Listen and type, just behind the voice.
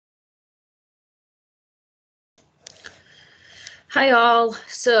Hi all.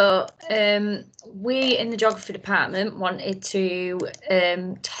 We in the geography department wanted to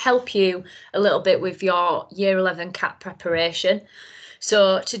help you a little bit with your year 11 CAT preparation.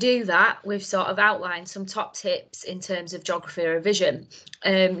 So to do that, we've sort of outlined some top tips in terms of geography revision.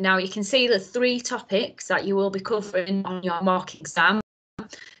 Now you can see the three topics that you will be covering on your mock exam.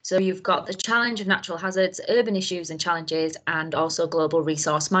 So you've got the challenge of natural hazards, urban issues and challenges, and also global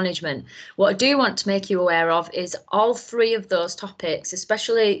resource management. What I do want to make you aware of is all three of those topics,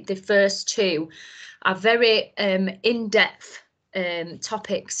 especially the first two, are very in-depth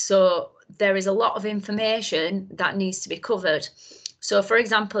topics. So there is a lot of information that needs to be covered. So for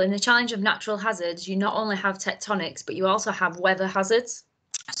example, in the challenge of natural hazards, you not only have tectonics, but you also have weather hazards.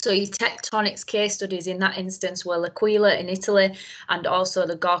 So your tectonics case studies in that instance were L'Aquila in Italy and also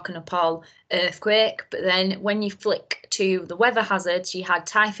the Gorkha, Nepal earthquake. But then when you flick to the weather hazards, you had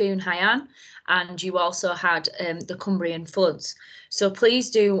Typhoon Haiyan and you also had the Cumbrian floods. So please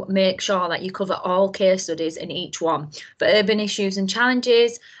do make sure that you cover all case studies in each one. For urban issues and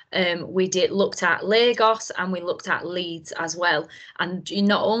challenges, we looked at Lagos and we looked at Leeds as well. And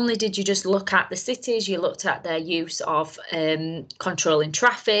not only did you just look at the cities, you looked at their use of controlling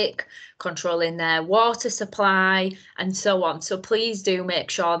traffic, controlling their water supply, and so on. So please do make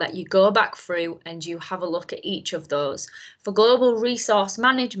sure that you go back through and you have a look at each of those. For global resource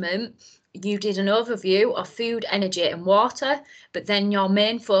management, you did an overview of food, energy and water, but then your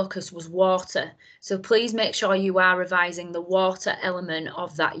main focus was water. So please make sure you are revising the water element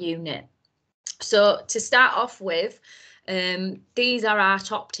of that unit. So to start off with, these are our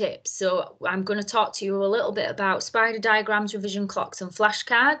top tips. So I'm going to talk to you a little bit about spider diagrams, revision clocks and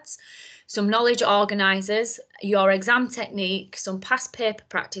flashcards, some knowledge organisers, your exam technique, some past paper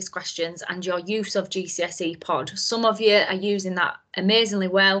practice questions and your use of GCSE pod. Some of you are using that amazingly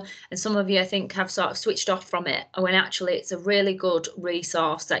well and some of you I think have sort of switched off from it when actually it's a really good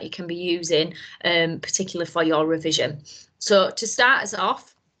resource that you can be using, particularly for your revision. So to start us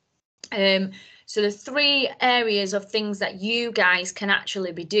off, so the three areas of things that you guys can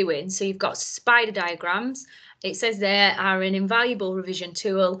actually be doing. So you've got spider diagrams. It says they are an invaluable revision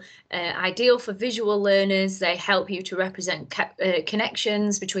tool, ideal for visual learners. They help you to represent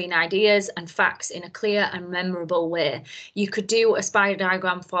connections between ideas and facts in a clear and memorable way. You could do a spider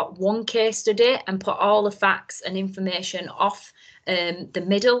diagram for one case study and put all the facts and information off the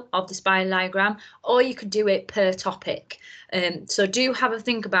middle of the spider diagram, or you could do it per topic. So do have a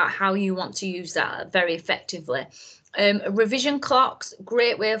think about how you want to use that very effectively. Revision clocks,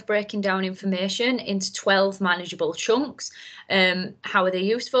 great way of breaking down information into 12 manageable chunks. How are they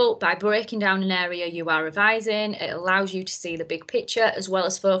useful? By breaking down an area you are revising, it allows you to see the big picture as well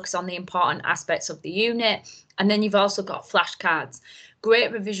as focus on the important aspects of the unit. And then you've also got flashcards.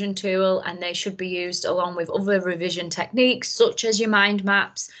 Great revision tool, and they should be used along with other revision techniques such as your mind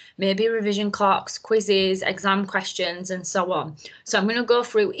maps, maybe revision clocks, quizzes, exam questions, and so on. So I'm going to go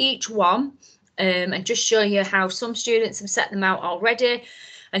through each one and just show you how some students have set them out already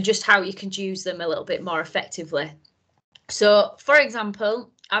and just how you can use them a little bit more effectively. So, for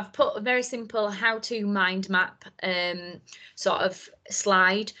example, I've put a very simple how-to mind map sort of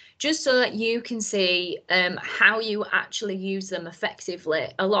slide just so that you can see how you actually use them effectively.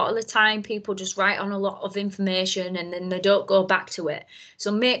 A lot of the time people just write on a lot of information and then they don't go back to it.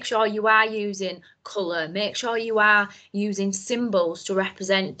 So make sure you are using colour, make sure you are using symbols to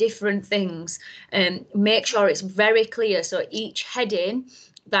represent different things, and make sure it's very clear. So each heading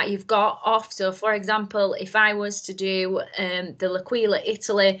that you've got off. So for example, if I was to do the L'Aquila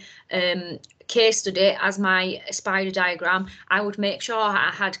Italy case study as my spider diagram, I would make sure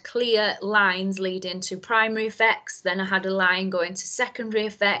I had clear lines leading to primary effects, then I had a line going to secondary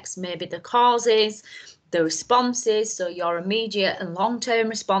effects, maybe the causes, the responses, so your immediate and long-term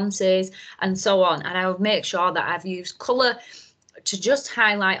responses, and so on. And I would make sure that I've used colour to just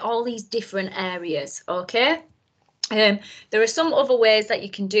highlight all these different areas, okay? There are some other ways that you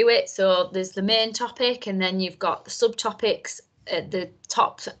can do it. So there's the main topic and then you've got the subtopics at the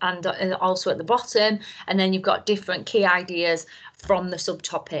top and also at the bottom, and then you've got different key ideas from the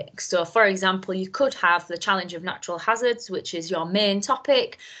subtopics. So for example, you could have the challenge of natural hazards, which is your main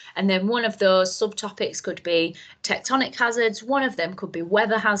topic, and then one of those subtopics could be tectonic hazards, one of them could be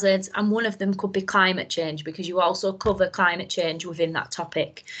weather hazards, and one of them could be climate change, because you also cover climate change within that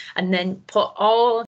topic. And then put all